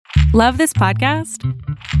Love this podcast?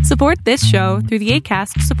 Support this show through the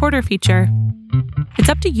Acast supporter feature. It's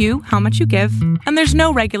up to you how much you give, and there's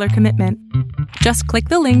no regular commitment. Just click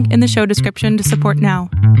the link in the show description to support now.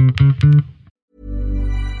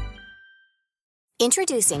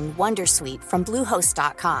 Introducing Wondersuite from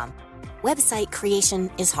Bluehost.com. Website creation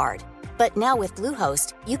is hard, but now with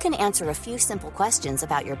Bluehost, you can answer a few simple questions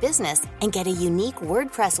about your business and get a unique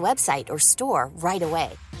WordPress website or store right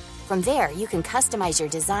away. From there, you can customize your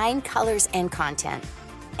design, colors, and content.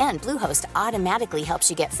 And Bluehost automatically helps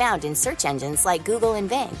you get found in search engines like Google and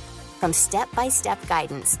Bing. From step-by-step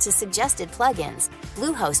guidance to suggested plugins,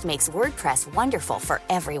 Bluehost makes WordPress wonderful for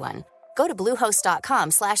everyone. Go to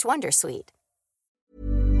bluehost.com/wondersuite.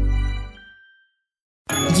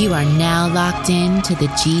 You are now locked in to the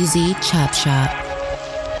GZ Chop Shop.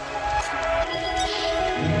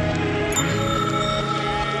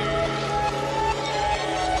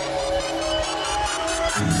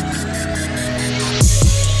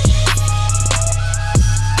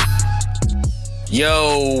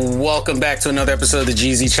 Yo, welcome back to another episode of the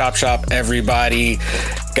GZ Chop Shop, everybody.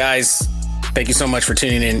 Guys, thank you so much for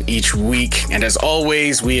tuning in each week. And as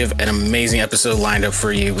always, we have an amazing episode lined up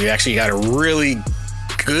for you. We actually got a really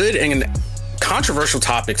good and controversial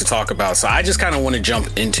topic to talk about. So I just kind of want to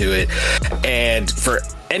jump into it. And for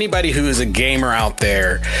anybody who is a gamer out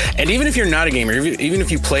there, and even if you're not a gamer, even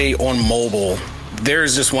if you play on mobile,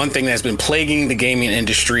 there's just one thing that's been plaguing the gaming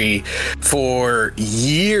industry for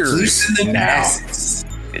years now.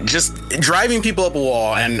 Just driving people up a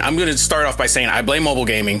wall. And I'm going to start off by saying I blame mobile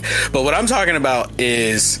gaming. But what I'm talking about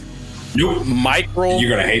is You're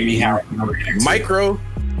gonna hate me how micro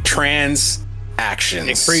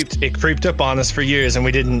transactions. It creeped up on us for years, and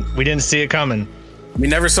we didn't see it coming. We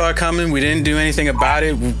never saw it coming. We didn't do anything about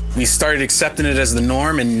it. We started accepting it as the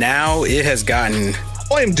norm, and now it has gotten.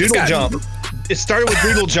 Blame Doodle Jump. It started with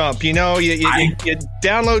Doodle Jump. You know, you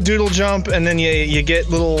download Doodle Jump, and then you get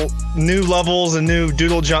little new levels and new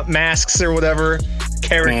Doodle Jump masks or whatever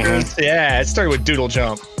characters. Mm-hmm. Yeah, it started with Doodle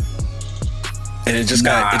Jump, and it just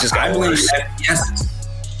got worse. FPSs.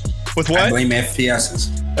 With what? I blame FPSs.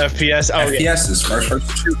 FPS. Oh, FPSs, first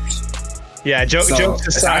person shooters. Yeah, jokes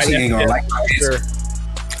aside. He ain't gonna like my answer.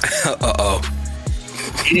 Uh-oh.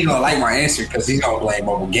 He ain't gonna like my answer because he's gonna blame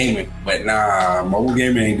mobile gaming. But nah, mobile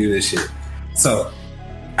gaming ain't do this shit. So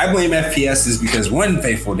I blame FPSs because one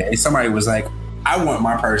fateful day, somebody was like, I want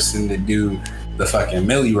my person to do the fucking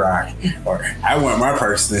Millie Rock, or I want my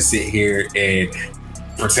person to sit here and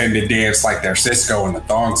pretend to dance like they're Cisco in the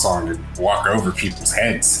thong song and walk over people's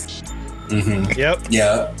heads. Mm-hmm.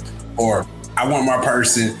 Yep. Or I want my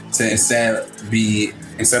person to instead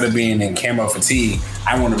of being in camo fatigue,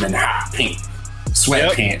 I want them in hot pink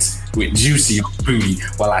sweatpants with juicy booty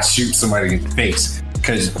while I shoot somebody in the face.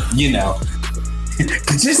 Because, you know,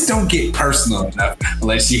 just don't get personal enough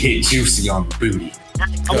unless you hit juicy on the booty.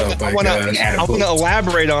 I want to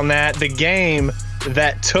elaborate on that. The game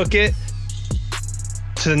that took it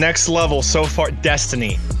to the next level so far,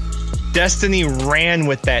 Destiny ran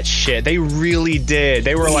with that shit. They really did.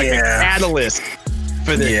 They were like a catalyst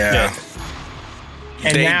for this shit.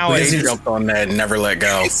 And now they jumped on that and never let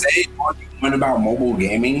go. They say one about mobile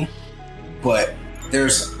gaming, but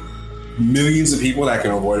there's millions of people that can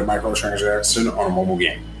avoid a microtransaction on a mobile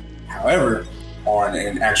game. However, on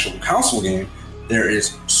an actual console game, there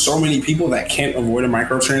is so many people that can't avoid a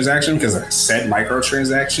microtransaction because a said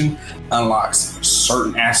microtransaction unlocks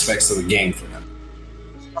certain aspects of the game for them.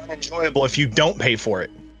 It's not enjoyable if you don't pay for it.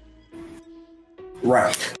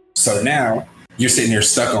 Right. So now you're sitting there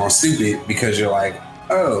stuck on stupid because you're like,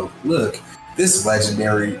 oh, look, this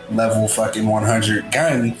legendary level fucking 100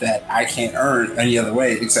 gun that I can't earn any other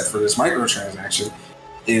way except for this microtransaction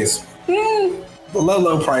is the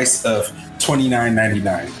low price of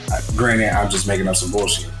 $29.99. Granted, I'm just making up some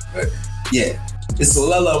bullshit, but yeah, it's the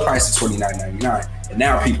low price of $29.99. And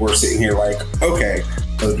now people are sitting here like, okay,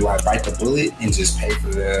 so do I bite the bullet and just pay for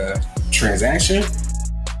the transaction?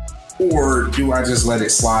 Or do I just let it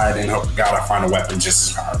slide and hope to God I find a weapon just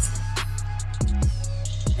as powerful?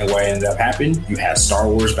 And what ended up happening, you had Star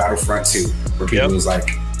Wars Battlefront 2, where people was like,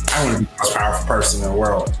 I want to be the most powerful person in the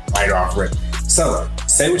world right off rip. So,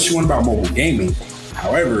 say what you want about mobile gaming.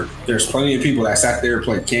 However, there's plenty of people that sat there and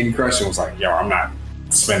played Candy Crush and was like, yo, I'm not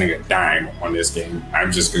spending a dime on this game.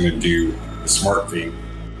 I'm just going to do the smart thing.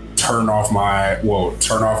 Turn off my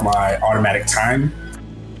automatic time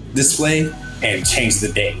display and change the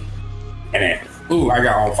day. And then, I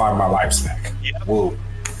got all 5 of my lives back. Yeah. Whoa.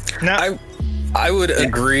 Now, I would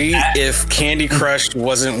agree if Candy Crush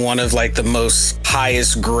wasn't one of like the most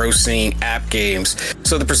highest grossing app games.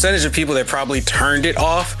 So the percentage of people that probably turned it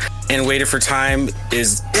off and waited for time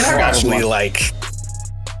is probably like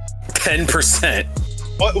 10%.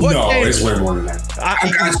 What no, games? It's way more than that. I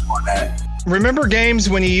got you on that. Remember games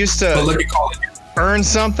when you used to earn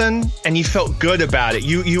something and you felt good about it?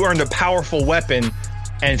 You earned a powerful weapon,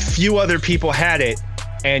 and few other people had it,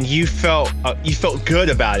 and you felt good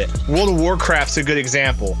about it. World of Warcraft's a good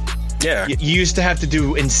example. Yeah, you used to have to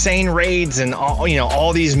do insane raids and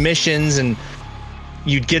all these missions, and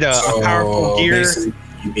you'd get a powerful gear.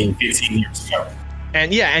 You mean 15 years ago?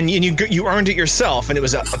 And yeah, and you earned it yourself, and it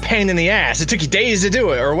was a pain in the ass. It took you days to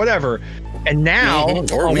do it or whatever. And now on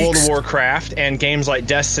World of Warcraft and games like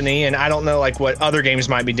Destiny, and I don't know like what other games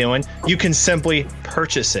might be doing, you can simply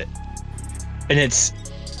purchase it, and it's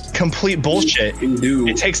complete bullshit.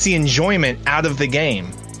 It takes the enjoyment out of the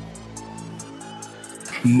game.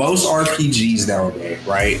 Most RPGs nowadays,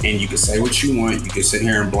 right? And you can say what you want. You can sit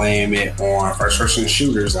here and blame it on first-person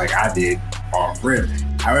shooters like I did off rip.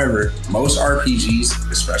 However, most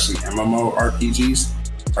RPGs, especially MMO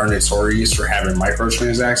RPGs, are notorious for having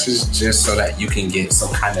microtransactions just so that you can get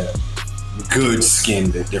some kind of good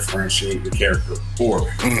skin to differentiate your character or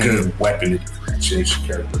good weapon to differentiate your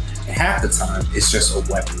character. And half the time, it's just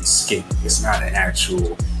a weapon skin. It's not an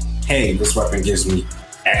actual, hey, this weapon gives me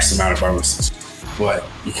X amount of bonuses. But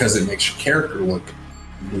because it makes your character look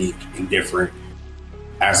unique and different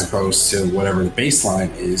as opposed to whatever the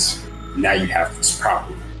baseline is, now you have this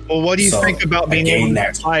problem. Well, what do you think about being able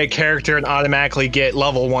to buy a character and automatically get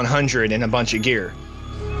level 100 and a bunch of gear?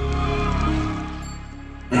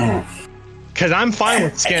 Because I'm fine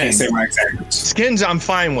with skins. I can't say my exact words. Skins I'm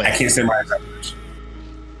fine with. I can't say my exact words.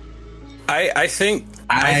 I think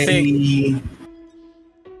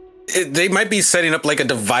they might be setting up like a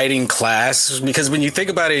dividing class, because when you think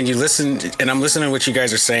about it and you listen, and I'm listening to what you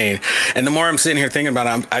guys are saying, and the more I'm sitting here thinking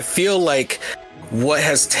about it, I feel like what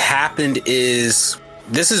has happened is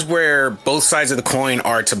this is where both sides of the coin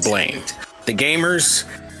are to blame. The gamers,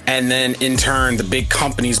 and then in turn the big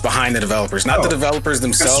companies behind the developers, not the developers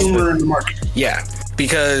themselves. Consumer in the market. Yeah,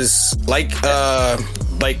 because like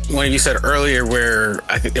one of you said earlier, where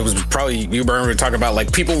I think it was probably you, Bern, were talking about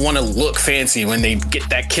like people want to look fancy when they get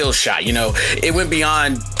that kill shot. You know, it went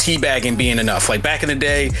beyond teabagging being enough. Like back in the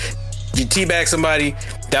day, you teabag somebody,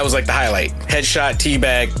 that was like the highlight. Headshot,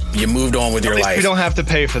 teabag, you moved on with your life. You don't have to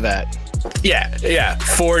pay for that. Yeah.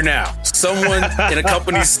 For now, someone in a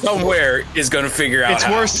company somewhere is going to figure out. It's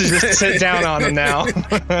worse to just sit down on them now.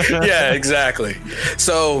 Yeah, exactly.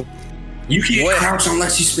 So. You can't crouch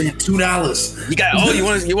unless you spend $2. You got you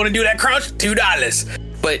want to do that crouch?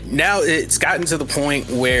 $2. But now it's gotten to the point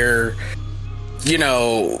where, you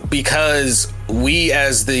know, because we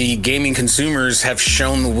as the gaming consumers have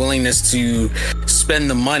shown the willingness to spend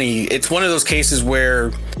the money, it's one of those cases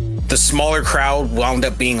where the smaller crowd wound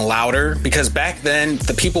up being louder, because back then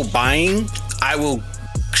the people buying, I will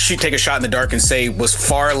take a shot in the dark and say, was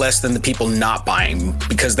far less than the people not buying,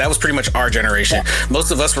 because that was pretty much our generation.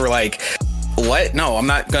 Most of us were like, what? No, I'm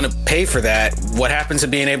not going to pay for that. What happened to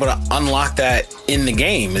being able to unlock that in the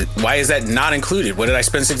game? Why is that not included? What did I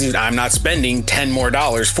spend $60? I'm not spending $10 more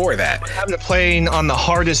for that. I happened to playing on the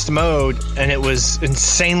hardest mode, and it was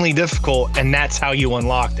insanely difficult, and that's how you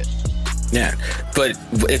unlocked it. Yeah, but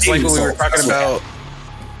it's like what we were talking about.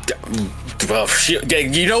 Well,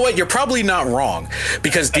 you know what? You're probably not wrong,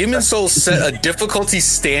 because Demon's Souls set a difficulty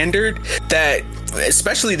standard that,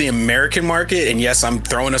 especially the American market, and yes, I'm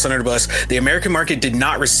throwing us under the bus, the American market did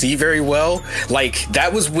not receive very well. Like,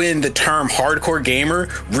 that was when the term hardcore gamer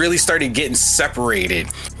really started getting separated,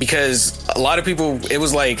 because a lot of people, it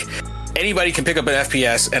was like, anybody can pick up an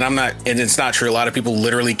FPS, and it's not true. A lot of people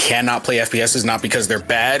literally cannot play FPSs, not because they're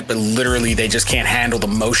bad, but literally they just can't handle the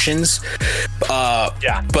motions.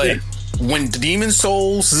 When Demon's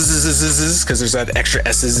Souls, because there's that extra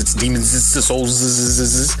S's, it's Demon's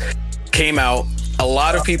Souls, came out, a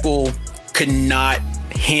lot of people could not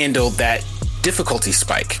handle that difficulty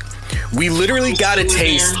spike. We literally got a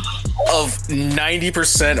taste of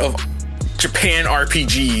 90% of Japan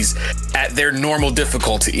RPGs at their normal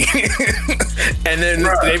difficulty. And then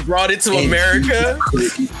they brought it to America.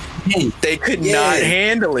 They could not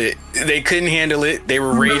handle it. They couldn't handle it. They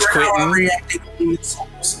were rage quitting.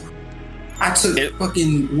 I took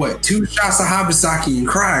fucking 2 shots of Habasaki and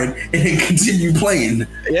cried, and then continued playing.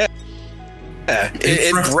 Yeah,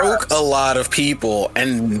 it broke a lot of people,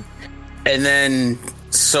 and then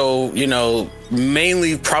so, you know,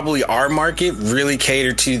 mainly probably our market really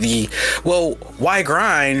catered to the, well, why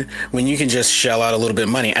grind when you can just shell out a little bit of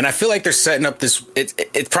money? And I feel like they're setting up this.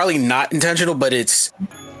 It's probably not intentional, but it's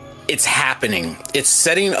happening. It's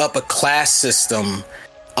setting up a class system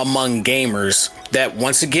among gamers that,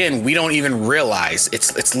 once again, we don't even realize.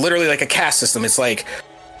 It's literally like a caste system. It's like,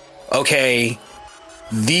 okay,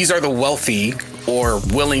 these are the wealthy or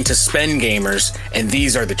willing to spend gamers, and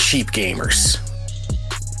these are the cheap gamers.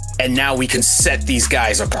 And now we can set these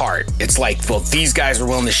guys apart. It's like, well, these guys are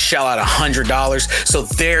willing to shell out $100, so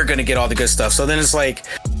they're going to get all the good stuff. So then it's like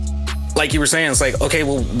you were saying, it's like, okay,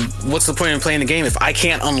 well, what's the point in playing the game if I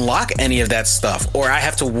can't unlock any of that stuff, or I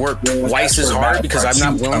have to work twice as hard because I'm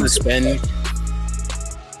not willing to spend.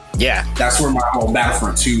 Yeah, that's where my whole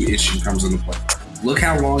Battlefront 2 issue comes into play. Look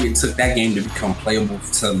how long it took that game to become playable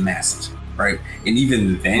to the masses, right? And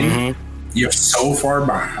even then, you're so far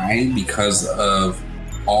behind because of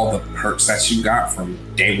all the perks that you got from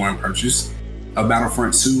day one purchase of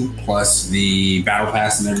Battlefront 2, plus the Battle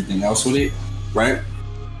Pass and everything else with it, right?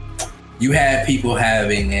 You had people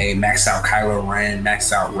having a maxed out Kylo Ren,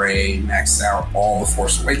 maxed out Rey, maxed out all the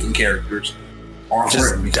Force Awakens characters. All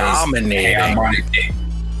just dominating. Hey,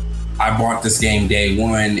 I bought this game day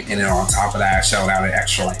one, and then on top of that, I shelled out an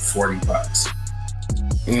extra like $40.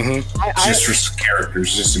 Just for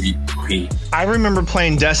characters, just to be repeat. I remember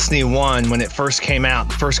playing Destiny 1 when it first came out,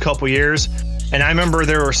 the first couple years, and I remember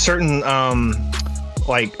there were certain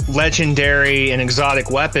like legendary and exotic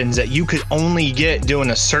weapons that you could only get doing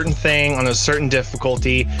a certain thing on a certain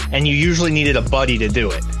difficulty, and you usually needed a buddy to do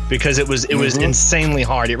it because it was insanely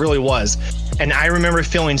hard. It really was. And I remember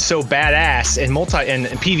feeling so badass in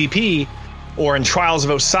PvP or in Trials of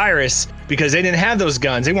Osiris because they didn't have those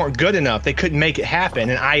guns. They weren't good enough. They couldn't make it happen.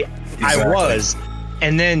 And I was.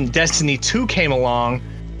 And then Destiny 2 came along,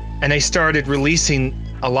 and they started releasing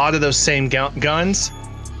a lot of those same guns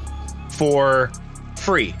for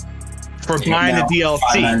free for buying the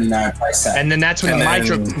DLC. And then that's when the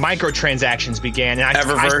microtransactions began, and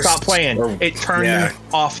I stopped playing. It turned me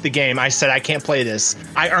off the game. I said, I can't play this.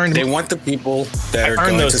 They want the people that are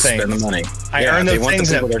going to spend the money. I earn those things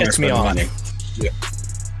that piss me off. Yeah.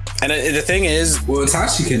 And the thing is, well,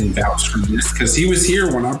 Tachi can vouch for this because he was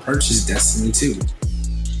here when I purchased Destiny 2.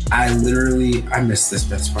 I missed this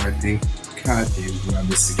Best Buy thing. God damn, I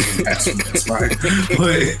missed the game past Best Buy.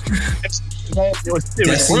 But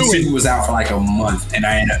Destiny 2 was out for like a month, and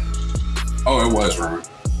I ended up. Oh, it was ruined.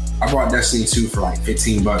 I bought Destiny 2 for like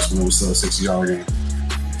 $15 when it was still a $60 game.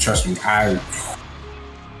 Trust me, I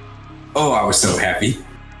was so happy.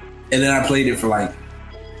 And then I played it for like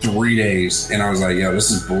 3 days, and I was like, yo,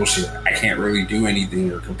 this is bullshit. I can't really do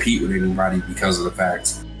anything or compete with anybody because of the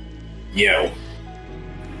fact,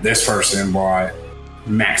 this person bought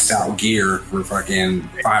maxed out gear for fucking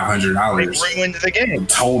 $500. They ruined the game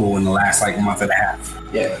total in the last like month and a half.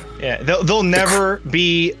 Yeah. They'll never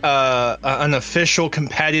be an official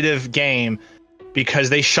competitive game because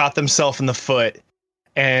they shot themselves in the foot,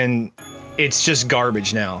 and it's just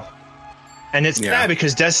garbage now. And it's bad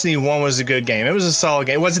because Destiny 1 was a good game. It was a solid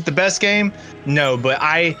game. Was it the best game? No, but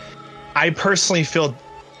I personally feel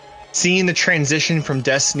seeing the transition from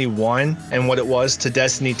Destiny 1 and what it was to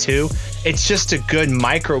Destiny 2, it's just a good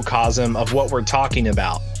microcosm of what we're talking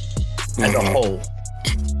about as a whole.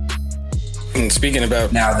 And speaking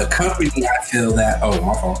about now, the company, I feel that. Oh,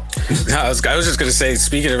 my fault. I was just going to say,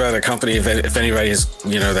 speaking about a company, if anybody is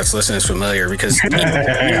that's listening is familiar, because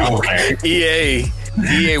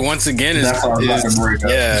EA once again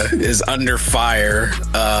is under fire.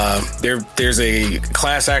 There's a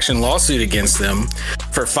class action lawsuit against them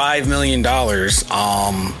for $5 million.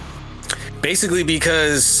 Basically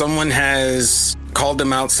because someone has called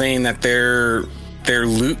them out saying that their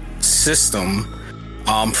loot system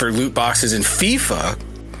for loot boxes in FIFA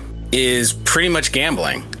is pretty much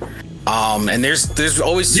gambling. And there's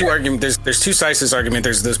always two arguments. There's two sides to this argument.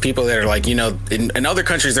 There's those people that are like, in other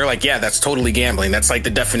countries, they're like, yeah, that's totally gambling. That's like the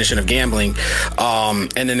definition of gambling.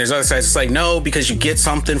 And then there's other sides. It's like, no, because you get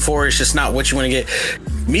something for it. It's just not what you want to get.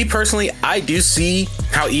 Me personally, I do see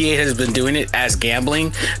how EA has been doing it as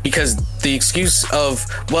gambling, because the excuse of,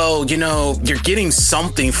 well, you're getting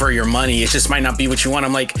something for your money. It just might not be what you want.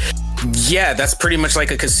 I'm like, yeah, that's pretty much like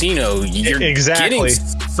a casino. You're getting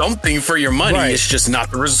something for your money. Right. It's just not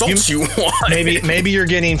the results you want. Maybe you're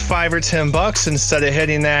getting $5 or $10 instead of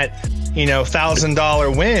hitting that,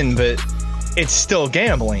 $1,000 win, but it's still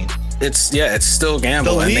gambling. It's still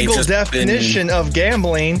gambling. The legal definition of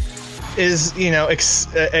gambling is,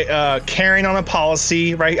 carrying on a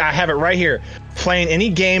policy, right? I have it right here. Playing any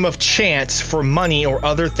game of chance for money or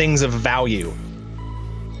other things of value.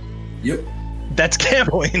 Yep. That's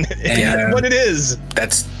gambling. That's what it is.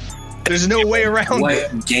 There's no way around it.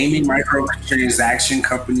 What gaming microtransaction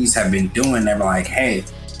companies have been doing, they're like, hey,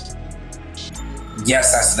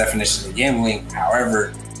 yes, that's the definition of gambling.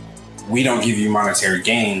 However, we don't give you monetary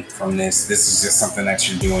gain from this. This is just something that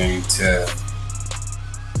you're doing to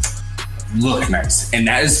look nice. And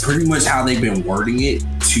that is pretty much how they've been wording it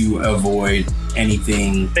to avoid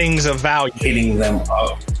things of value hitting them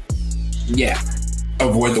up. Yeah.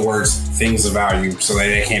 Avoid the words things of value so that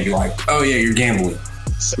they can't be like, oh yeah, you're gambling.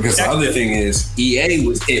 Because the other thing is EA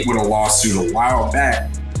was hit with a lawsuit a while back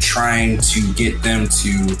trying to get them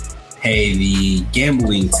to pay the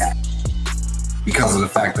gambling tax because of the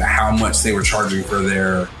fact that how much they were charging for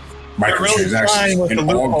their microtransactions in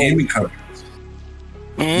all gaming companies.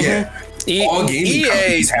 Mm-hmm. Yeah. All gaming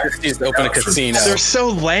companies have to open a casino. They're so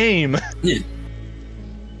lame. Yeah.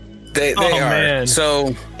 They are. Man.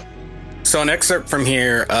 So an excerpt from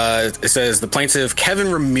here, it says the plaintiff Kevin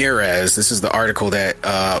Ramirez, this is the article that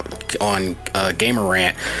on Gamer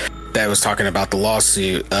Rant that was talking about the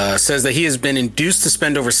lawsuit, says that he has been induced to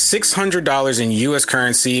spend over $600 in U.S.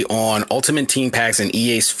 currency on Ultimate Team Packs in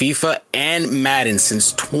EA's FIFA and Madden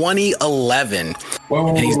since 2011.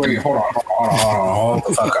 Wait, hold on.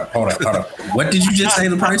 Hold on. What did you just say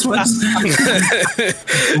the price was?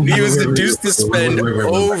 He was induced to spend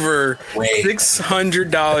over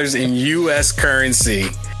 $600 in U.S. currency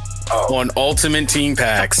on Ultimate Team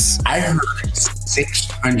Packs. I heard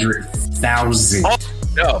 600,000.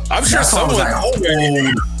 No, I'm sure someone like,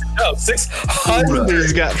 600.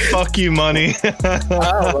 He's got fuck you money.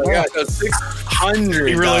 Oh my god, 600.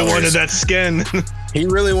 He really wanted that skin. He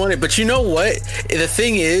really wanted, but you know what? The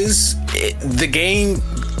thing is, the game,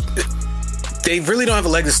 they really don't have a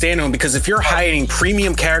leg to stand on, because if you're hiding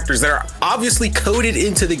premium characters that are obviously coded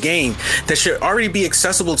into the game that should already be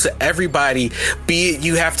accessible to everybody, be it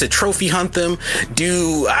you have to trophy hunt them,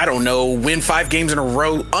 win 5 games in a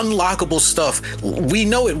row, unlockable stuff. We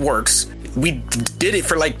know it works. We did it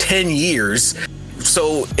for like 10 years.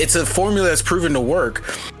 So it's a formula that's proven to work.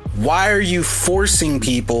 Why are you forcing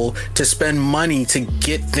people to spend money to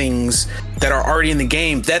get things that are already in the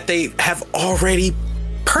game that they have already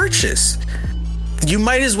purchased? You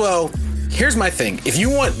might as well. Here's my thing. If you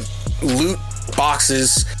want loot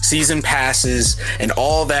boxes, season passes, and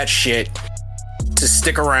all that shit to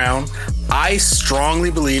stick around, I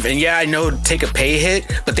strongly believe, and yeah, I know it'd take a pay hit,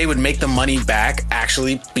 but they would make the money back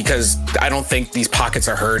actually, because I don't think these pockets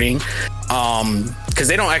are hurting. Because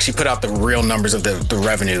they don't actually put out the real numbers of the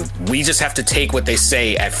revenue. We just have to take what they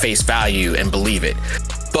say at face value and believe it.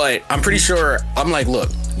 But I'm pretty sure, I'm like, look,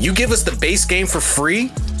 you give us the base game for free,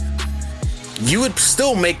 you would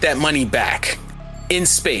still make that money back in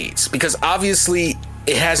spades, because obviously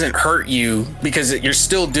it hasn't hurt you, because you're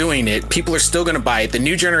still doing it. People are still going to buy it. The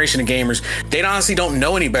new generation of gamers, they honestly don't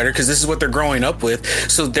know any better, because this is what they're growing up with.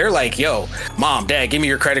 So they're like, yo, mom, dad, give me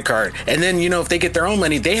your credit card. And then, if they get their own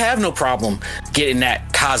money, they have no problem getting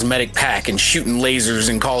that cosmetic pack and shooting lasers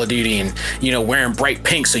in Call of Duty and, wearing bright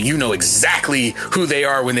pink so you know exactly who they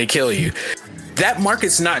are when they kill you. That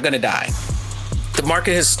market's not going to die. The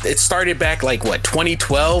market it started back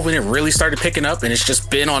 2012 when it really started picking up, and it's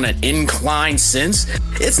just been on an incline since.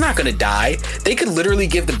 It's not going to die. They could literally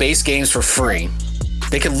give the base games for free.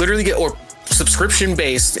 They could literally get, or subscription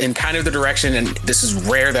based, in kind of the direction, and this is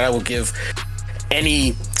rare that I will give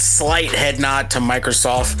any slight head nod to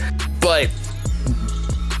Microsoft, but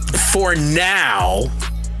for now,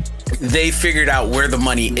 they figured out where the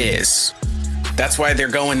money is. That's why they're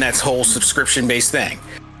going that whole subscription based thing,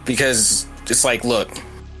 because it's like, look,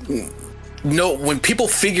 no, when people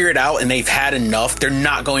figure it out and they've had enough, they're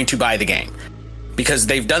not going to buy the game, because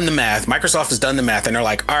they've done the math. Microsoft has done the math, and they're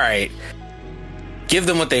like, all right, give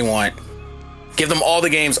them what they want. Give them all the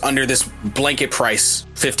games under this blanket price,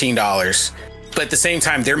 $15. But at the same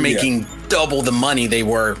time, they're making double the money they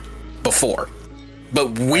were before.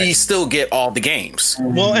 But we still get all the games.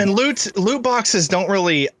 Well, and loot boxes don't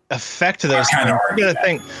really affect those. You gotta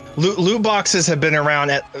think, loot boxes have been around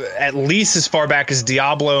at least as far back as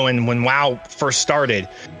Diablo and when WoW first started.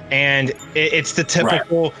 And it's the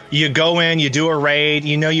typical, you go in, you do a raid,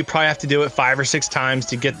 you probably have to do it 5 or 6 times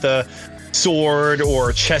to get the sword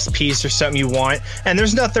or chest piece or something you want. And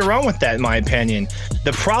there's nothing wrong with that, in my opinion.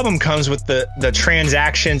 The problem comes with the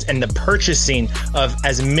transactions and the purchasing of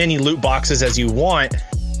as many loot boxes as you want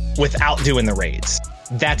without doing the raids.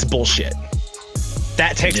 That's bullshit.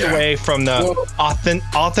 That takes away from the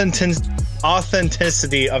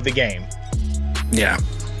authenticity of the game. Yeah.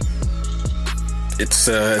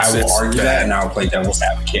 I will argue that, and I'll play devil's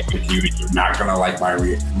advocate with you, and you're not gonna like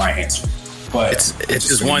my answer. But it's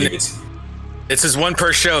just one. It's his one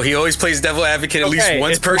per show. He always plays devil advocate at least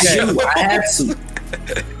once per show. I have to.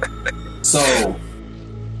 So,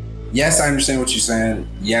 yes, I understand what you're saying.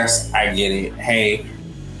 Yes, I get it. Hey,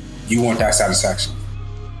 you want that satisfaction.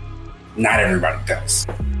 Not everybody does.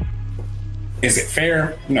 Is it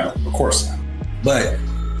fair? No, of course not. But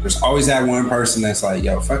there's always that one person that's like,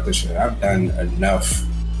 yo, fuck this shit. I've done enough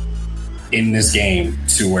in this game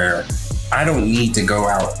to where I don't need to go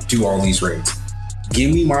out and do all these raids.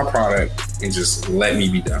 Give me my product and just let me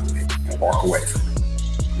be done with it and walk away from it.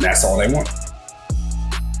 And that's all they want.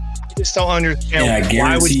 I just don't understand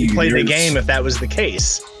why would you play the game if that was the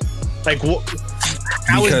case? Like,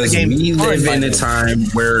 how is the game? We live in a time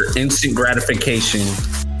where instant gratification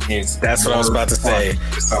is. That's what I was about to say.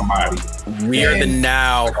 Somebody. We are the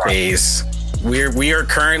now phase. We are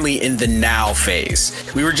currently in the now phase.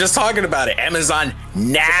 We were just talking about it. Amazon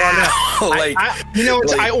now.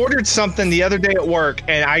 I ordered something the other day at work,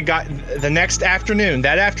 and I got the next afternoon.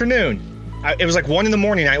 That afternoon, it was like 1 a.m.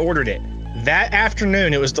 I ordered it. That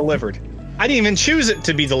afternoon, it was delivered. I didn't even choose it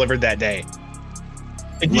to be delivered that day.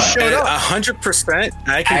 It just showed up. 100%.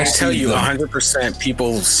 I can tell you, 100%.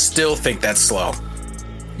 People still think that's slow.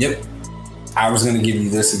 Yep. I was going to give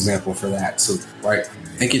you this example for that. So, right,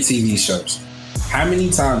 think of TV shows. How many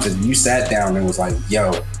times have you sat down and was like,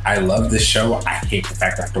 yo, I love this show. I hate the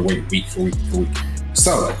fact I have to wait week for week for week.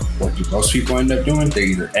 So what do most people end up doing? They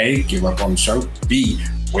either A, give up on the show, B,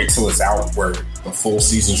 wait till it's out where the full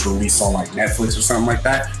season's released on like Netflix or something like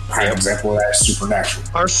that. Prime example of that is Supernatural.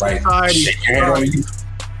 Our society.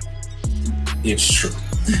 It's true.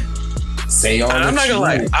 Say all I'm not gonna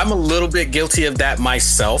lie, I'm a little bit guilty of that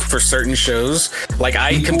myself for certain shows. Like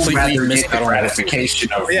I completely miss the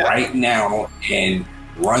gratification of right now and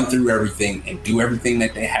run through everything and do everything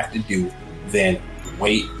that they have to do, then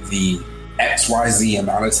wait the XYZ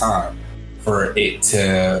amount of time for it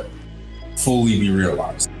to fully be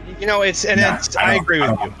realized. You know, I agree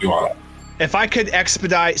with you. If I could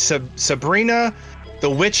expedite Sabrina, The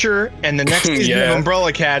Witcher, and the next season of Umbrella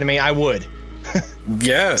Academy, I would.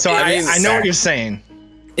 Yeah. So I know what you're saying.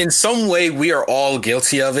 In some way, we are all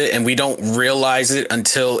guilty of it, and we don't realize it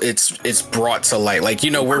until it's brought to light. Like,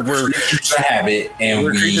 you know, we're creatures of habit, and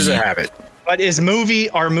we're creatures of habit. But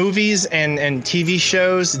are movies and TV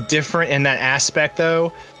shows different in that aspect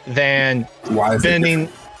though than spending?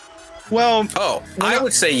 Well, I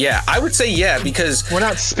would say yeah, because we're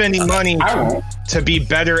not spending money to be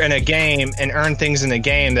better in a game and earn things in the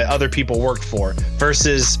game that other people worked for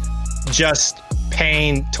versus just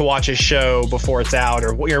paying to watch a show before it's out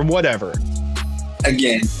or whatever.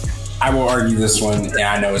 Again, I will argue this one, and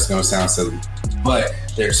I know it's going to sound silly, but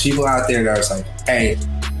there's people out there that are like, hey,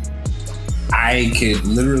 I could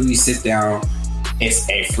literally sit down. It's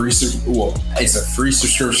a free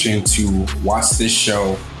subscription to watch this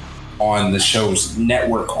show on the show's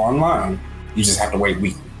network online. You just have to wait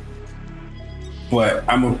weekly. But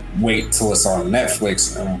I'm going to wait till it's on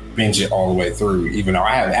Netflix and binge it all the way through, even though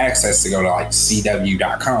I have access to go to like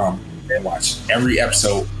CW.com and watch every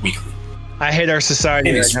episode weekly. I hate our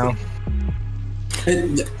society right now.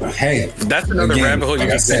 Hey, that's another rabbit hole you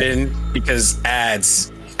can sit in because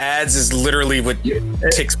ads is literally what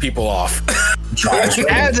ticks people off.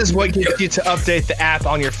 Ads is what gets you to update the app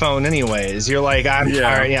on your phone anyways. You're like, I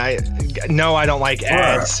don't like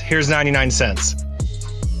ads. Here's 99 cents.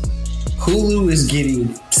 Hulu is getting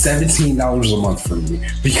 $17 a month from me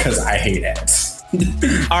because I hate ads.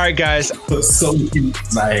 All right, guys. So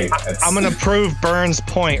I hate ads. I'm going to prove Burns'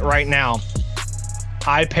 point right now.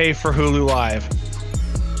 I pay for Hulu Live.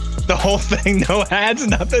 The whole thing, no ads,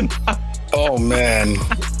 nothing. Oh man,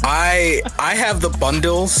 I have the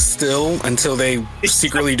bundle still until they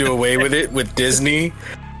secretly do away with it with Disney.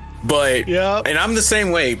 But and I'm the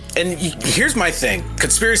same way. And here's my thing: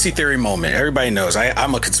 conspiracy theory moment. Everybody knows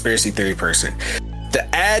I'm a conspiracy theory person. The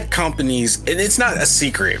ad companies, and it's not a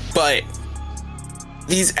secret, but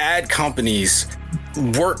these ad companies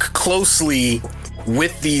work closely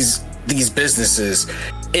with these businesses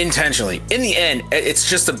intentionally. In the end, it's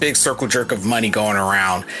just a big circle jerk of money going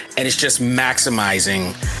around, and it's just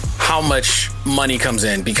maximizing how much money comes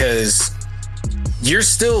in because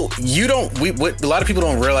what a lot of people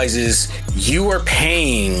don't realize is you are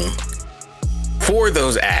paying for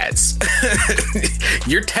those ads.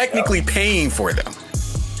 You're technically paying for them.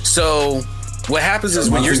 So what happens is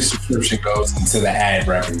when your subscription goes into the ad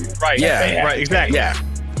revenue. Right. Yeah. Right. Exactly. Yeah.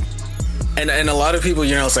 And a lot of people,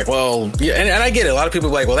 it's like, well, yeah, and I get it. A lot of people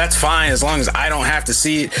are like, well, that's fine as long as I don't have to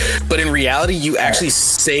see it. But in reality, you actually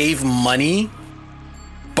save money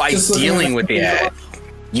by dealing with the ad.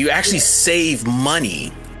 You actually save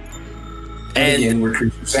money. And again, we're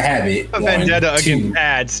creatures of habit. A vendetta against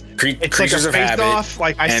ads. It's like a face-off.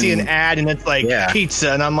 Like I see an ad and it's like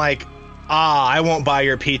pizza, and I'm like, I won't buy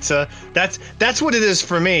your pizza. That's what it is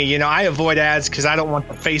for me. I avoid ads because I don't want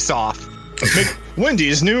the face-off.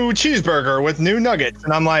 Wendy's new cheeseburger with new nuggets.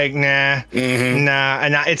 And I'm like, nah.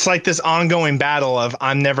 And it's like this ongoing battle of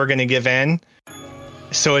I'm never going to give in.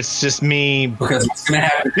 So it's just me. Because what's going to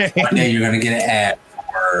happen one day, you're going to get an ad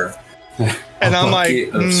for and I'm like,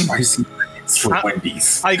 spicy nuggets for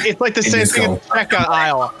Wendy's. It's like the same thing at the checkout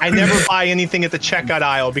aisle. I never buy anything at the checkout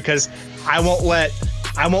aisle because I won't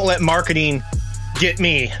let marketing get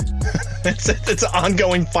me. It's an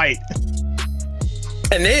ongoing fight.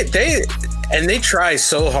 And they try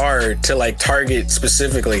so hard to like target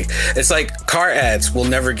specifically. It's like car ads will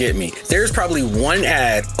never get me. There's probably one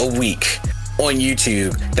ad a week on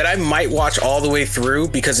YouTube that I might watch all the way through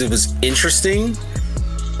because it was interesting.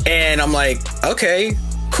 And I'm like, okay,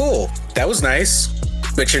 cool. That was nice.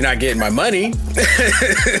 But you're not getting my money.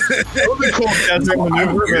 That would be cool.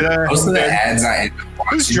 Most of the ads I end up watching.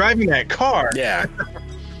 Who's driving that car? Yeah.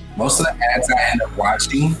 Most of the ads I end up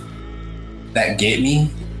watching that get me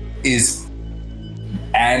is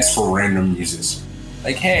ads for random music.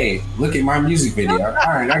 Like, hey, look at my music video. All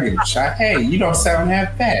right, I'll give it a shot. Hey, you don't sound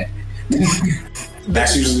half bad.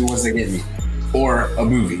 That's usually what they get me. Or a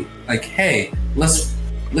movie. Like, hey, let's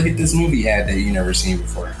look at this movie ad that you never seen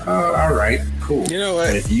before. Oh, all right, cool. You know what?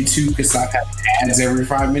 But if YouTube could stop having ads every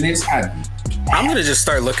 5 minutes, I'm gonna just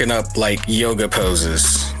start looking up like yoga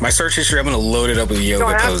poses. My search history, I'm gonna load it up with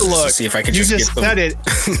yoga poses to see if I can just get them. You just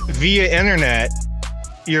said it via internet.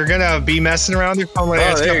 You're gonna be messing around your phone and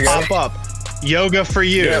it's gonna pop up. Yoga for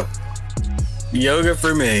you. Yep. Yoga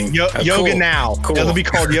for me. Yoga cool. Now. Cool. It'll be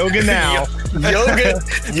called Yoga Now.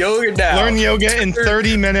 Yoga Now. Learn yoga in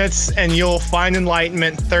 30 minutes and you'll find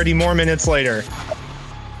enlightenment 30 more minutes later.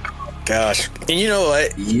 Gosh. And you know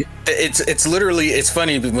what? It's literally, it's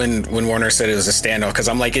funny when Warner said it was a standoff, because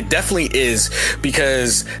I'm like, it definitely is,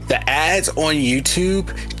 because the ads on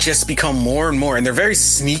YouTube just become more and more, and they're very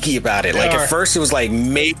sneaky about it. At first it was like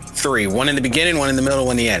maybe 3, one in the beginning, one in the middle,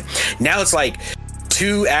 one in the end. Now it's like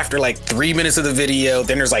 2 after like 3 minutes of the video,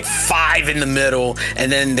 then there's like 5 in the middle,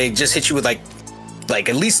 and then they just hit you with like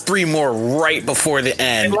at least 3 more right before the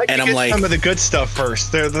end. And I'm like, some of the good stuff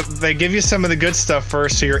first. They give you some of the good stuff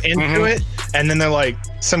first, so you're into it, and then they're like,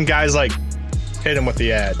 some guys like hit them with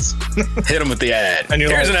the ads. Hit them with the ad. And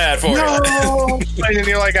here's an ad for it. And then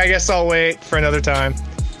you're like, I guess I'll wait for another time.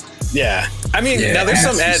 Yeah, I mean, now there's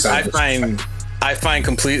some ads I find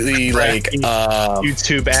completely like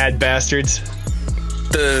YouTube ad bastards.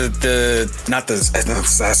 Not the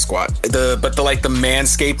Sasquatch, but the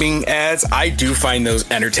manscaping ads, I do find those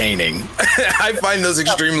entertaining. I find those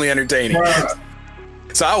extremely entertaining.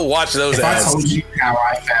 So I'll watch those ads. If I told you how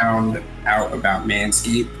I found out about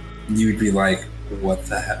Manscaped, you'd be like, what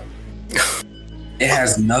the hell? It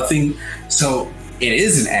has nothing. So it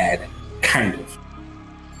is an ad, kind of,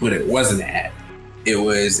 but it was an ad. It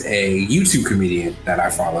was a YouTube comedian that I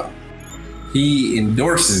follow. He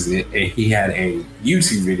endorses it, and he had a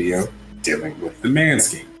YouTube video dealing with the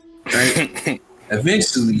Manscaped, right?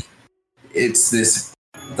 Eventually, it's this,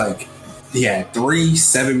 like, he had 3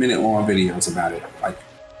 7-minute long videos about it, like,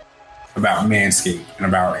 about Manscaped and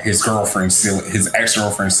about his ex-girlfriend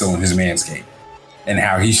stealing his Manscaped and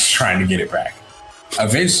how he's trying to get it back.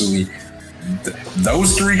 Eventually,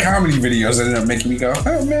 those 3 comedy videos ended up making me go,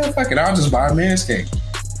 oh man, fuck it, I'll just buy Manscaped.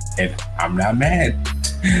 And I'm not mad.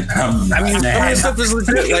 Some of this stuff is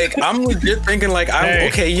legit. Like, I'm legit thinking like,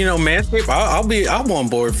 okay, you know, Manscaped, I'm on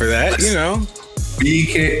board for that, you know.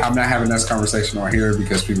 I'm not having this conversation on here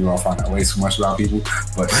because people don't find out way too much about people.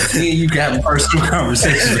 But me and you can have a personal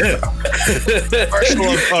conversation.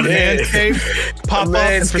 Personal on Manscaped pop up,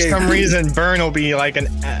 and for some reason, Burn will be like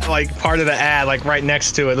part of the ad, like right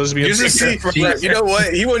next to it. Those would be. You know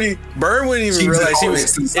what? Burn wouldn't even realize he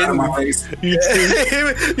was inside my face. You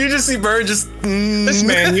just see Burn just. This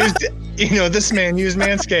man used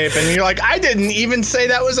Manscaped, and you're like, I didn't even say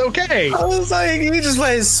that was okay. I was like, you just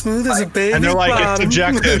like as smooth as a baby. And they're like, it's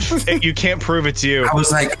subjective. You can't prove it's you. I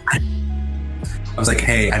was like,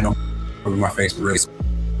 hey, I know my face really.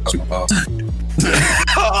 But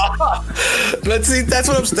see, that's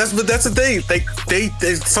the thing.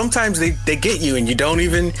 They sometimes they get you, and you don't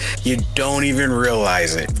even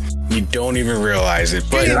realize it. You don't even realize it.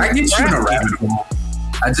 But did I get you in a rabbit hole?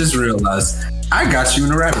 I just realized I got you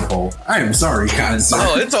in a rabbit hole. I am sorry, guys.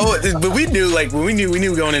 But we knew, like, when we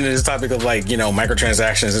knew going into this topic of, like, you know,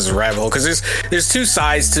 microtransactions is a rabbit hole, because there's 2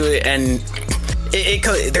 sides to it, and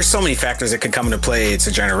there's so many factors that could come into play. It's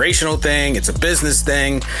a generational thing. It's a business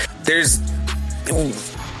thing.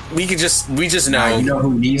 We just know. You know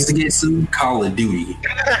who needs to get sued? Call of Duty.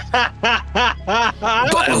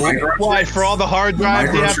 Why? For all the hard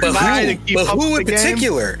drives you have to buy to keep up with the game? But who in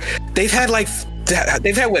particular? They've had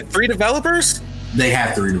what, 3 developers? They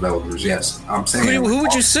have 3 developers. Yes, I'm saying. Who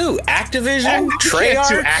would you sue? Activision,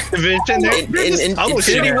 Treyarch, Activision,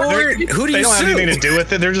 Infinity Ward. Who do you sue? They don't have anything to do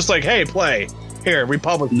with it. They're just like, hey, play here. We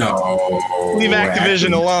publish. No, leave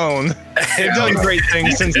Activision alone. They've done great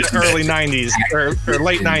things since the early '90s or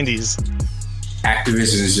late '90s.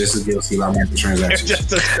 Activision is just as guilty about microtransactions.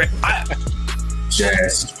 Just as great.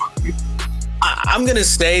 I'm going to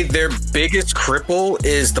say their biggest cripple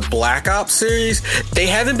is the Black Ops series. They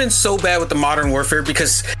haven't been so bad with the Modern Warfare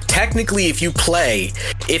because technically for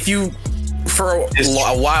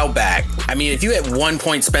a while back, I mean, if you at one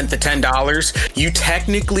point spent the $10, you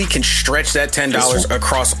technically can stretch that $10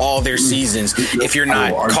 across all their seasons. If you're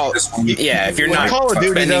not Call of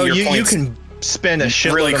Duty, though, you can spend a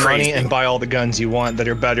shitload of money and buy all the guns you want that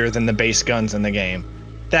are better than the base guns in the game.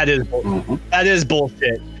 That is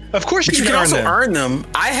bullshit. Of course, you can also earn them.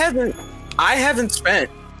 I haven't spent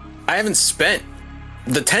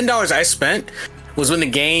the $10 I spent was when the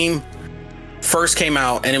game first came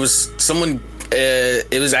out, and it was someone.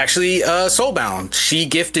 It was actually Soulbound. She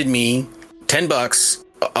gifted me $10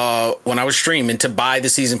 when I was streaming to buy the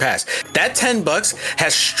season pass. That $10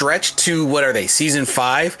 has stretched to, what are they, season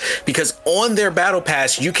 5? Because on their battle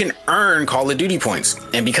pass, you can earn Call of Duty points.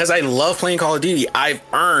 And because I love playing Call of Duty, I've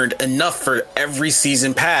earned enough for every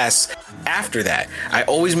season pass after that. I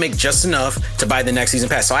always make just enough to buy the next season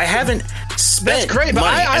pass. So I haven't spent. That's great, but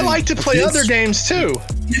I like to play other games too.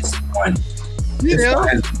 It's fun. You know?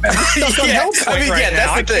 That's the thing. That's the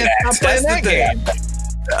thing.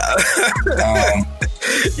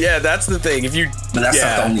 Yeah, that's the thing. But that's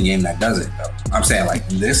not the only game that does it, though. I'm saying, like,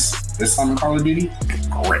 this summer Call of Duty,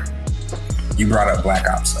 great. You brought up Black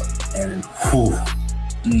Ops, though, and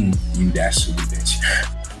you dastardly bitch.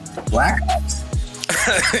 Black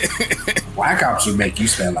Ops would make you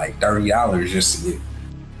spend like $30 just to get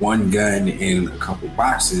one gun in a couple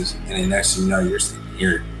boxes, and then next thing you know, you're sitting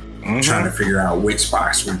here trying to figure out which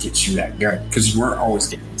box would get you that gun, because you weren't always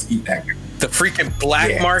getting to eat that gun. The freaking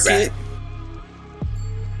black market. Exactly.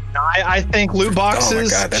 I think loot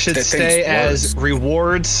boxes should stay as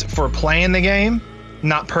rewards for playing the game,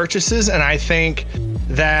 not purchases. And I think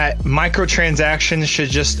that microtransactions should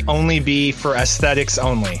just only be for aesthetics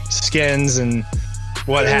only, skins and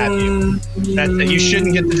what have you. That you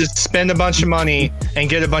shouldn't get to just spend a bunch of money and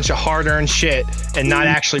get a bunch of hard-earned shit and not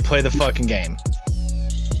actually play the fucking game.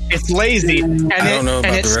 It's lazy, and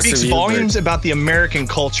it speaks volumes about the American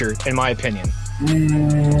culture, in my opinion.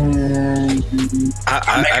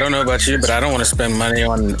 I don't know about you, but I don't want to spend money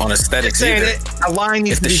on aesthetics either. A line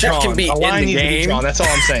needs to be drawn. A line needs to be drawn. That's all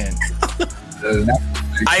I'm saying.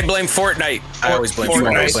 I blame Fortnite. I always blame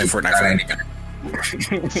Fortnite. I blame Fortnite for anything.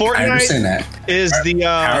 Fortnite I understand that. Is the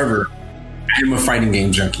however, I'm a fighting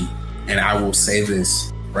game junkie, and I will say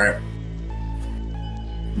this, right?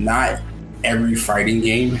 Not every fighting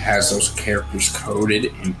game has those characters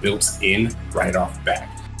coded and built in right off the bat.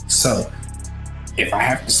 So if I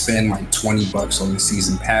have to spend like $20 on the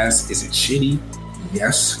season pass, is it shitty?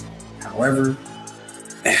 Yes. However,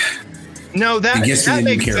 no, that makes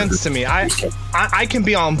sense to me. I can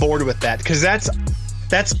be on board with that, because that's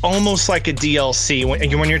almost like a DLC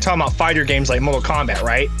when you're talking about fighter games like Mortal Kombat,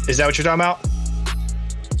 right? Is that what you're talking about?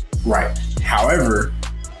 Right. However,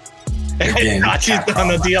 again, not on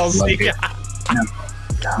the DLC.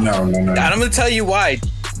 No. And I'm going to tell you why.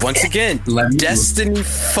 Once again, Destiny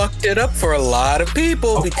fucked it up for a lot of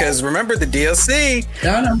people, because remember the DLC,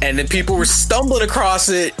 and then people were stumbling across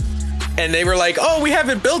it, and they were like, "Oh, we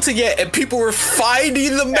haven't built it yet," and people were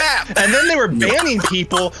finding the map, and then they were banning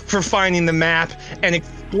people for finding the map and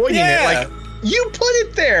exploiting it. Like, you put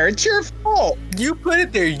it there; it's your fault. You put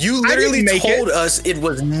it there. You literally told us it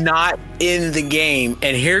was not in the game,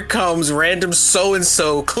 and here comes random so and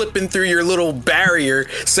so clipping through your little barrier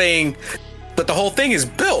saying, "But the whole thing is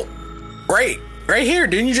built." Right here.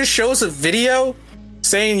 Didn't you just show us a video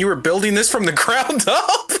saying you were building this from the ground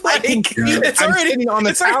up? Like, it's I'm already sitting on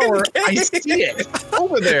the tower. I see it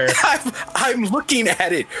over there. I'm looking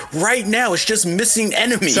at it right now. It's just missing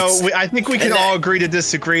enemies. So I think we can all agree to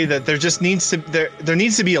disagree that there just needs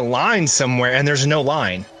to be a line somewhere, and there's no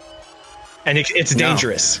line, and it's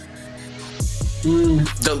dangerous.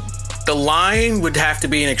 The line would have to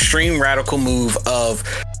be an extreme radical move of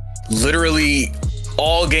literally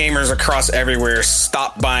all gamers across everywhere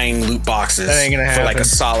stop buying loot boxes for like a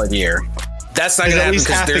solid year. That's not going to happen,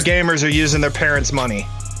 because half the gamers are using their parents' money.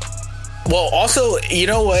 Well, also, you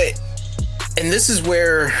know what? And this is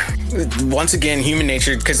where, once again, human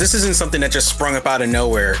nature, because this isn't something that just sprung up out of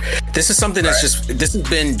nowhere. This is something that's this has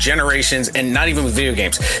been generations, and not even with video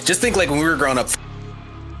games. Just think like when we were growing up,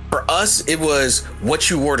 for us, it was what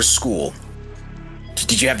you wore to school.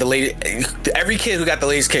 did you have the latest? Every kid who got the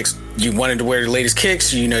latest kicks, you wanted to wear the latest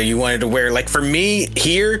kicks. You know, you wanted to wear, like, for me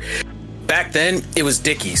here back then, it was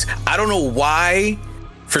Dickies. I don't know why.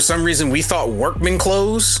 For some reason, we thought workman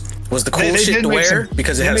clothes was the cool shit to wear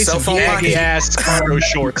because it had a cell phone pocket. Ass cargo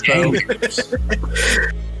shorts, though.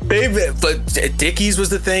 But Dickies was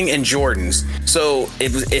the thing, and Jordans. So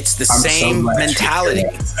it's the same mentality.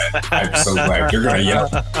 I'm so glad you're gonna yell.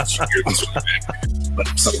 But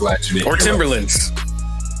I'm so glad you did. Or Timberlands.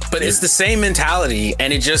 But it's the same mentality,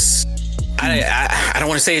 and it just I don't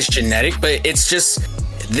want to say it's genetic, but it's just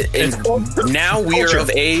now we are of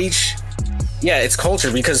age. Yeah, it's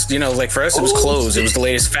culture because, you know, like for us, it was clothes. It was the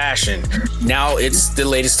latest fashion. Now it's the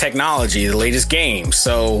latest technology, the latest game.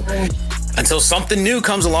 So until something new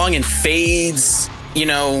comes along and fades, you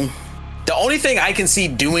know, the only thing I can see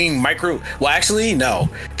doing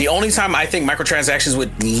the only time I think microtransactions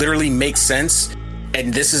would literally make sense,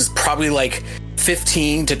 and this is probably like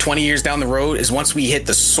 15 to 20 years down the road, is once we hit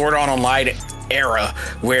the Sword Art Online era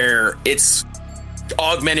where it's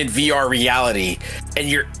augmented VR reality and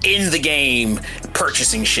you're in the game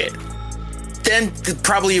purchasing shit. Then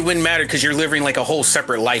probably it wouldn't matter because you're living like a whole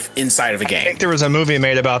separate life inside of a game. I think there was a movie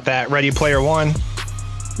made about that, Ready Player One.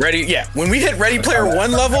 When we hit Ready Player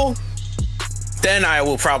One level, then I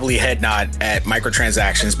will probably head nod at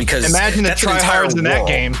microtransactions because imagine the tryhards in that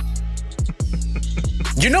game.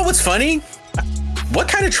 You know what's funny? What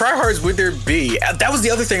kind of tryhards would there be? That was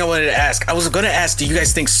the other thing I wanted to ask. I was going to ask, do you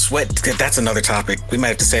guys think that's another topic. We might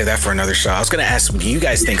have to save that for another show. I was going to ask, do you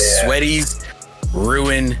guys think sweaties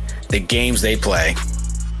ruin the games they play?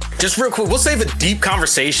 Just real quick, we'll save a deep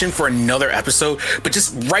conversation for another episode, but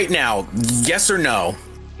just right now, yes or no?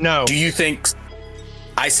 No. Do you think?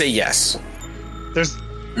 I say yes. There's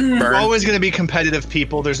always going to be competitive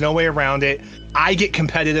people. There's no way around it. I get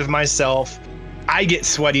competitive myself. I get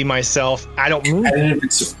sweaty myself. I don't move.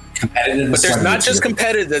 Competitive, but there's not just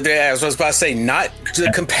competitive. I was about to say, not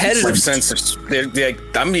the competitive sense.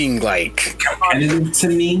 I mean, like competitive to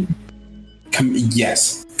me.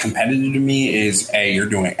 Yes, competitive to me is you're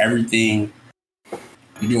doing everything.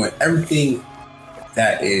 You're doing everything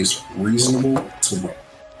that is reasonable to win.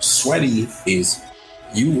 Sweaty is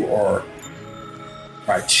you are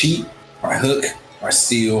by cheat, by hook, by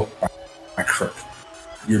steal, by crook.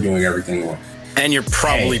 You're doing everything wrong. And you're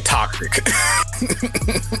probably toxic.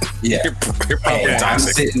 Yeah. You're probably toxic. I'm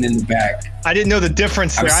sitting in the back. I didn't know the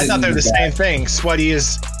difference there. I thought they're the same thing. Sweaty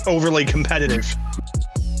is overly competitive.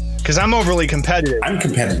 Because I'm overly competitive. I'm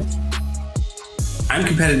competitive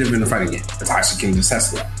in the fighting game. The toxic can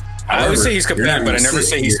attest to that. I always say he's competitive, but I never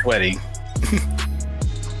say he's sweaty.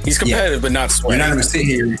 He's competitive, but not sweaty. You're not going to sit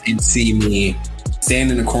here and see me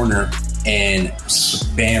stand in the corner and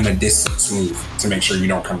spam a distance move to make sure you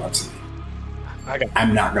don't come up to me.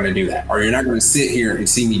 I'm not going to do that. Or you're not going to sit here and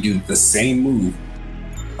see me do the same move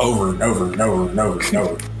over and over and over and over and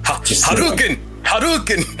over. Hadouken!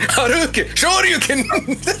 Shoryuken!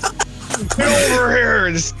 Get over here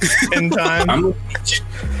in time. I'm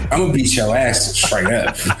going to beat your ass straight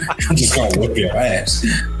up. I'm just going to whip your ass.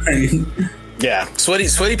 Yeah.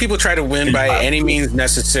 Sweaty people try to win by any means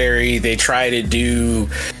necessary. They try to do...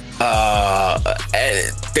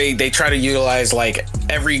 they try to utilize like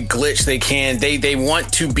every glitch they can. They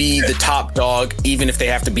want to be the top dog, even if they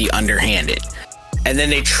have to be underhanded. And then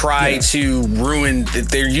they try to ruin.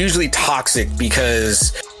 They're usually toxic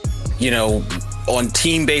because, you know, on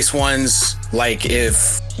team-based ones, like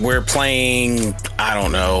if we're playing, I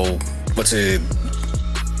don't know, what's it?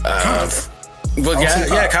 Well,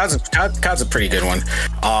 yeah, COD's a pretty good one.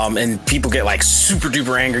 And people get like super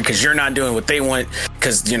duper angry because you're not doing what they want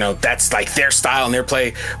because, you know, that's like their style and their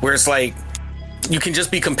play. Where it's like you can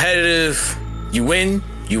just be competitive. You win,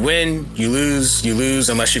 you lose,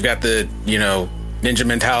 unless you've got the, you know, ninja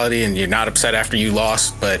mentality and you're not upset after you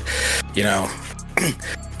lost. But, you know,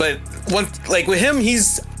 but like with him,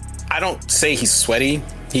 I don't say he's sweaty.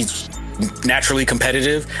 He's naturally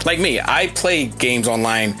competitive. Like me, I play games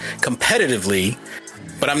online competitively,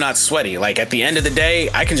 but I'm not sweaty. Like at the end of the day,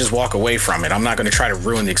 I can just walk away from it. I'm not going to try to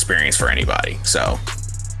ruin the experience for anybody. So,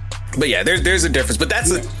 but yeah, there's a difference. But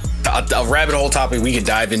that's a rabbit hole topic we could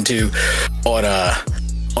dive into on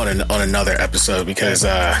another episode because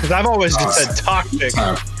I've always just said toxic.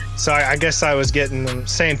 So I guess I was getting the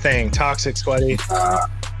same thing, toxic, sweaty. A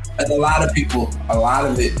lot of people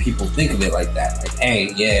think of it like that. Like,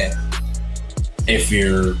 hey, yeah, if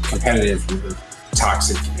you're competitive, you're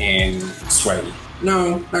toxic and sweaty.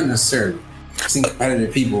 No, not necessarily. I've seen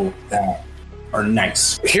competitive people that are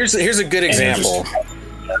nice. Here's a good example.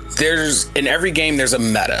 There's in every game there's a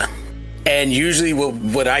meta, and usually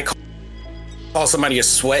what I call call somebody a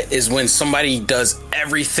sweat is when somebody does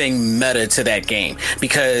everything meta to that game,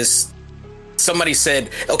 because somebody said,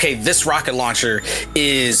 okay, this rocket launcher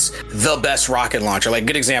is the best rocket launcher. Like,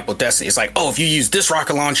 good example, Destiny. It's like, oh, if you use this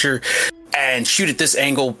rocket launcher and shoot at this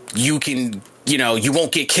angle, you can, you know, you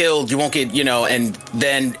won't get killed, you won't get, you know, and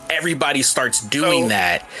then everybody starts doing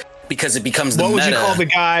that because it becomes the meta. What would you call the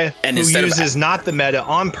guy who uses not the meta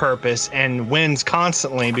on purpose and wins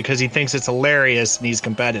constantly because he thinks it's hilarious and he's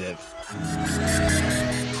competitive?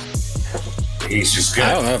 He's just good.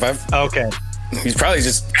 I don't know if I've... Okay. He's probably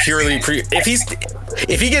just purely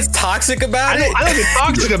if he gets toxic about it. I don't get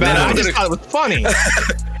toxic about it. I just thought it was funny.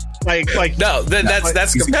 like no,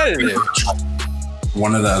 that's competitive.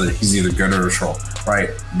 One or the other. He's either good or a troll,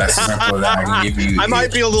 right? Best example of that I can give you. I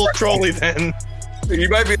might be a little trolly then. You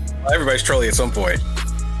might be. Everybody's trolly at some point.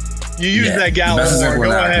 You use that Gallimore.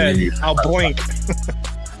 Go ahead. I'll blink.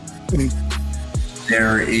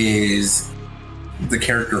 There is the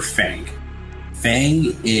character Fang.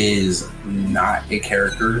 Fang is not a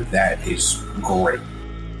character that is great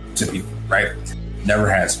to people, right? Never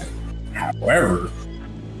has been. However,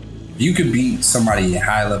 you could beat somebody in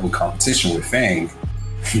high-level competition with Fang,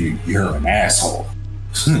 you're an asshole.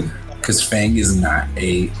 Because Fang is not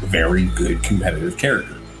a very good competitive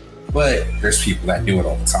character. But there's people that do it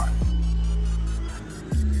all the time.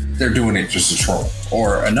 They're doing it just to troll.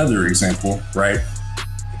 Or another example, right?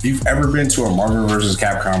 If you've ever been to a Marvel vs.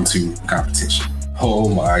 Capcom 2 competition, oh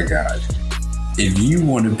my God. If you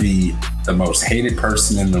want to be the most hated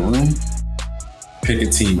person in the room, pick a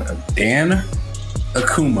team of Dan,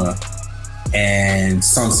 Akuma, and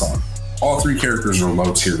Sun. All three characters are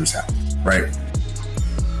low tier as hell, right?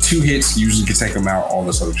 2 hits usually can take them out, all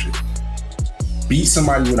this other shit. Beat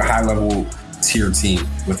somebody with a high level tier team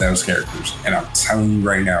with those characters, and I'm telling you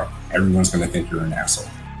right now, everyone's going to think you're an asshole.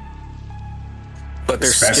 But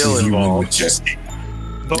there's skill involved.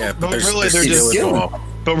 But really,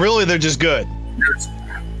 they're just good.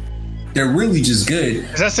 They're really just good.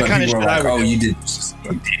 That's the kind of shit I would do. You did just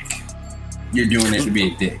a dick. You're doing it to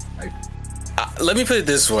be a dick. Like, let me put it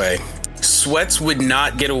this way. Sweats would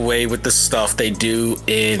not get away with the stuff they do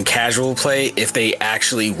in casual play if they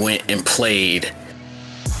actually went and played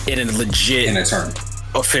in a legit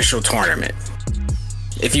official tournament.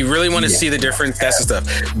 If you really want to see the difference, that's the stuff.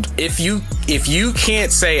 If you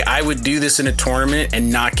can't say I would do this in a tournament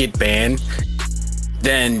and not get banned,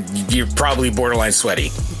 then you're probably borderline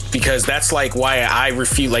sweaty. Because that's like why I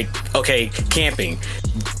refute, like, okay, camping.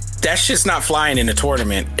 That's just not flying in a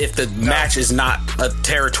tournament if the match is not a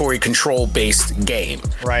territory control based game.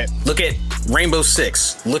 Right. Look at Rainbow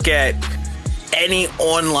Six. Look at any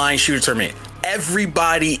online shooter tournament.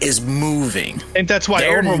 Everybody is moving. And that's why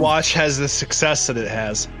Overwatch has the success that it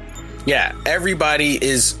has. Yeah, everybody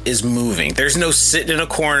is moving. There's no sitting in a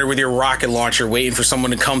corner with your rocket launcher waiting for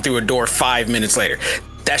someone to come through a door 5 minutes later.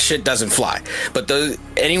 That shit doesn't fly. But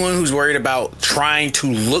anyone who's worried about trying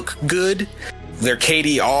to look good, their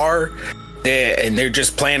KDR, and they're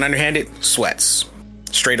just playing underhanded, sweats.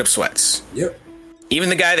 Straight up sweats. Yep. Even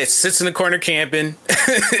the guy that sits in the corner camping,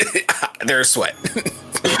 they're a sweat.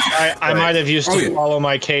 I might have used to follow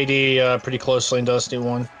my KD pretty closely in Destiny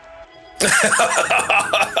 1.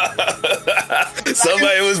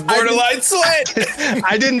 Somebody was borderline sweat.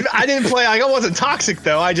 I didn't play. I wasn't toxic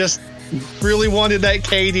though. I just really wanted that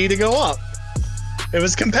KD to go up. It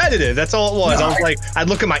was competitive. That's all it was. I was like, I'd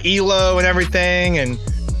look at my elo and everything and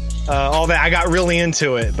all that. I got really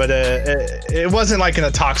into it, but it wasn't like in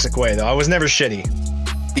a toxic way though. I was never shitty.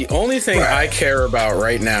 The only thing I care about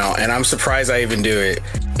right now, and I'm surprised I even do it,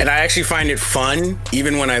 and I actually find it fun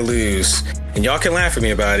even when I lose, and y'all can laugh at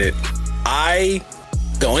me about it.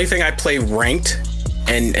 The only thing I play ranked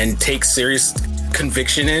and take serious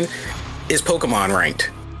conviction in is Pokemon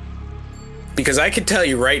ranked. Because I can tell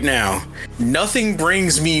you right now, nothing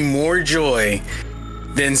brings me more joy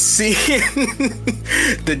than seeing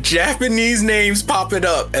the Japanese names popping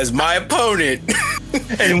up as my opponent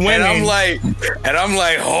and winning. And I'm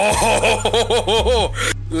like, oh,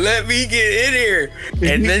 let me get in here.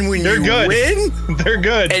 And then when you win, they're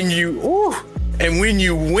good. And when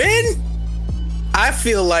you win, I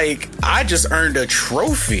feel like I just earned a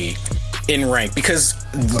trophy in rank because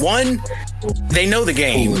one, they know the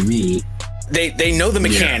game. They know the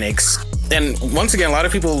mechanics. Yeah. And once again, a lot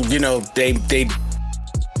of people, a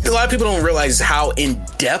lot of people don't realize how in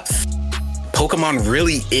depth Pokemon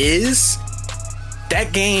really is.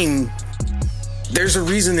 That game, there's a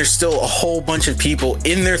reason there's still a whole bunch of people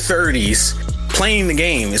in their 30s playing the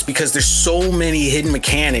game. Is because there's so many hidden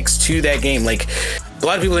mechanics to that game. Like a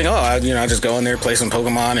lot of people think, oh, I just go in there, play some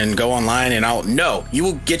Pokemon and go online and no, you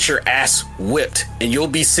will get your ass whipped and you'll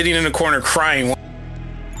be sitting in a corner crying,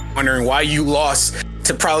 wondering why you lost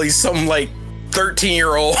to probably some like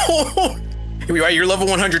 13-year-old. Your level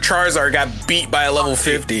 100 Charizard got beat by a level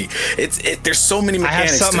 50. There's so many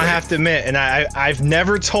mechanics. I have something I have to admit, and I've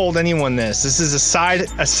never told anyone this. This is a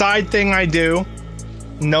side thing I do.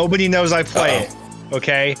 Nobody knows I play it.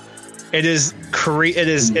 Okay, it is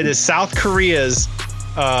South Korea's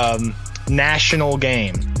national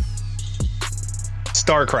game.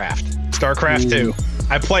 StarCraft 2.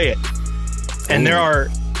 I play it, and there are,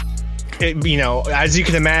 as you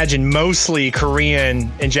can imagine, mostly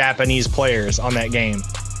Korean and Japanese players on that game,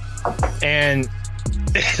 and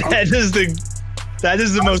that is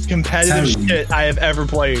the most competitive shit I have ever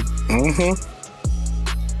played. Mm-hmm.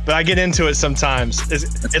 But I get into it sometimes.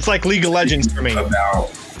 It's like League of Legends for me.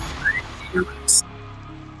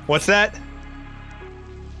 What's that?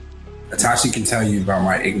 Itachi can tell you about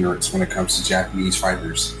my ignorance when it comes to Japanese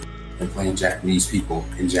fighters and playing Japanese people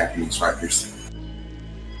in Japanese fighters.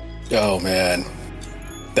 Oh man,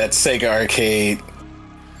 that Sega arcade.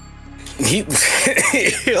 He was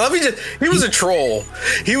a troll.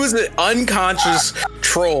 He was an unconscious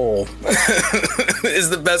troll. Is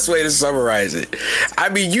the best way to summarize it. I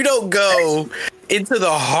mean, you don't go into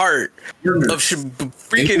the heart of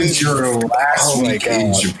freaking. It was your last week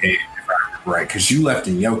in Japan, if I remember right? Because you left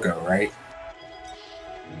in Yoko, right?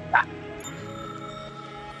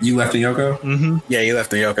 You left in Yoko? Mm-hmm. Yeah, you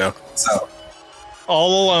left in Yoko. So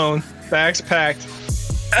all alone, bags packed.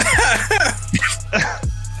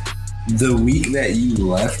 The week that you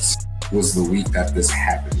left was the week that this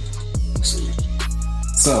happened. Actually.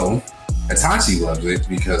 So, Itachi loved it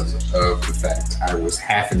because of the fact I was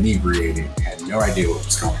half inebriated, had no idea what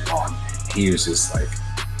was going on. He was just like,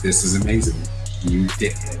 "This is amazing, you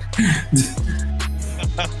dickhead."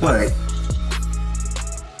 But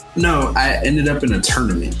no, I ended up in a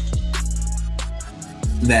tournament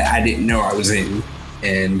that I didn't know I was in,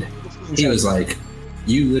 and he was like,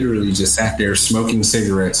 "You literally just sat there smoking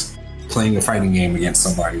cigarettes, playing a fighting game against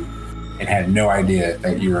somebody, and had no idea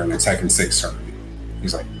that you were in a Tekken 6 tournament."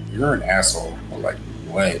 He's like, "You're an asshole." I'm like,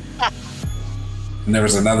 "What?" And there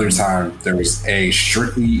was another time, there was a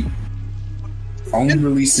strictly only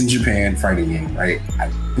released in Japan fighting game, right? I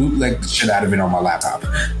bootlegged the shit out of it on my laptop.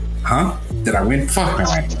 Huh? Did I win? Fuck no,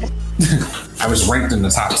 I didn't. I was ranked in the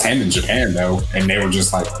top 10 in Japan, though, and they were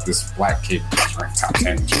just like, "This black kid was ranked top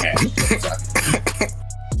 10 in Japan."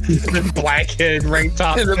 The black kid ranked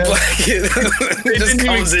top 10. The black kid just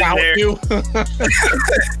comes in there.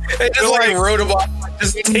 They just like wrote him off.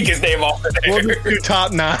 Just take his name off of there. We'll do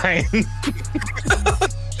top 9. We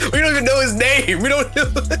don't even know his name. We don't know.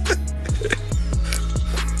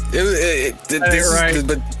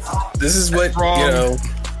 This is what,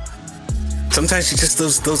 sometimes you just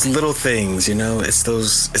those little things, it's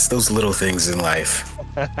those little things in life.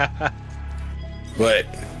 But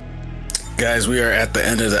guys, we are at the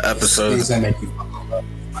end of the episode.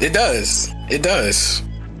 It does.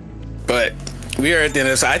 But we are at the end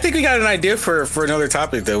of this. I think we got an idea for another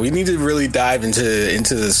topic, though. We need to really dive into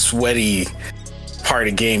the sweaty part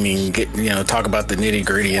of gaming. Talk about the nitty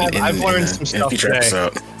gritty. I've learned some stuff today.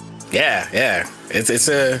 Episode. Yeah. It's its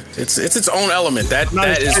own element. That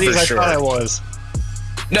is for sure. I thought I was.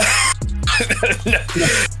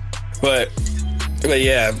 But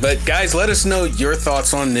guys, let us know your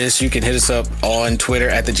thoughts on this. You can hit us up on Twitter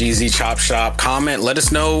at the GZ Chop Shop. Comment. Let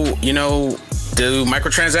us know. Do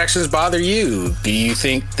microtransactions bother you? Do you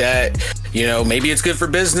think that maybe it's good for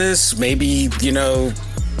business? Maybe you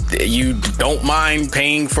don't mind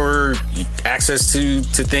paying for access to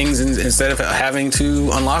things instead of having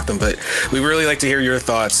to unlock them. But we really like to hear your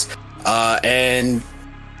thoughts. And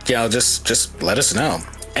just let us know.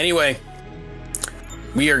 Anyway,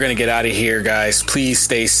 we are going to get out of here, guys. Please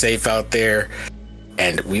stay safe out there,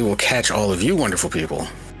 and we will catch all of you wonderful people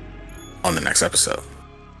on the next episode.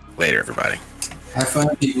 Later, everybody. Have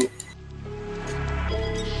fun, people.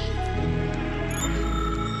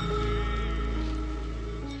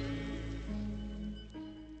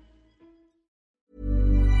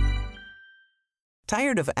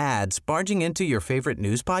 Tired of ads barging into your favorite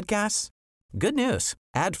news podcasts? Good news.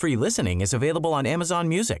 Ad-free listening is available on Amazon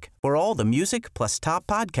Music for all the music plus top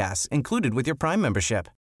podcasts included with your Prime membership.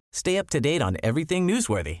 Stay up to date on everything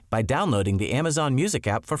newsworthy by downloading the Amazon Music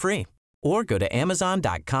app for free or go to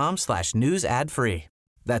amazon.com/news ad free.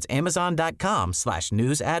 That's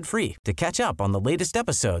amazon.com/news ad free to catch up on the latest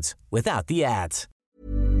episodes without the ads.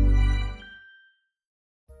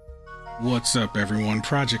 What's up, everyone?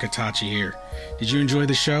 Project Itachi here. Did you enjoy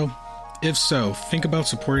the show? If so, think about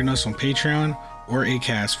supporting us on Patreon or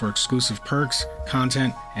Acast for exclusive perks,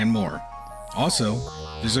 content, and more. Also,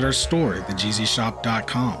 visit our store at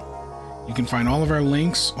thegzshop.com. You can find all of our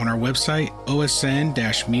links on our website,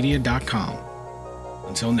 osn-media.com.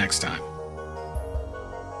 Until next time.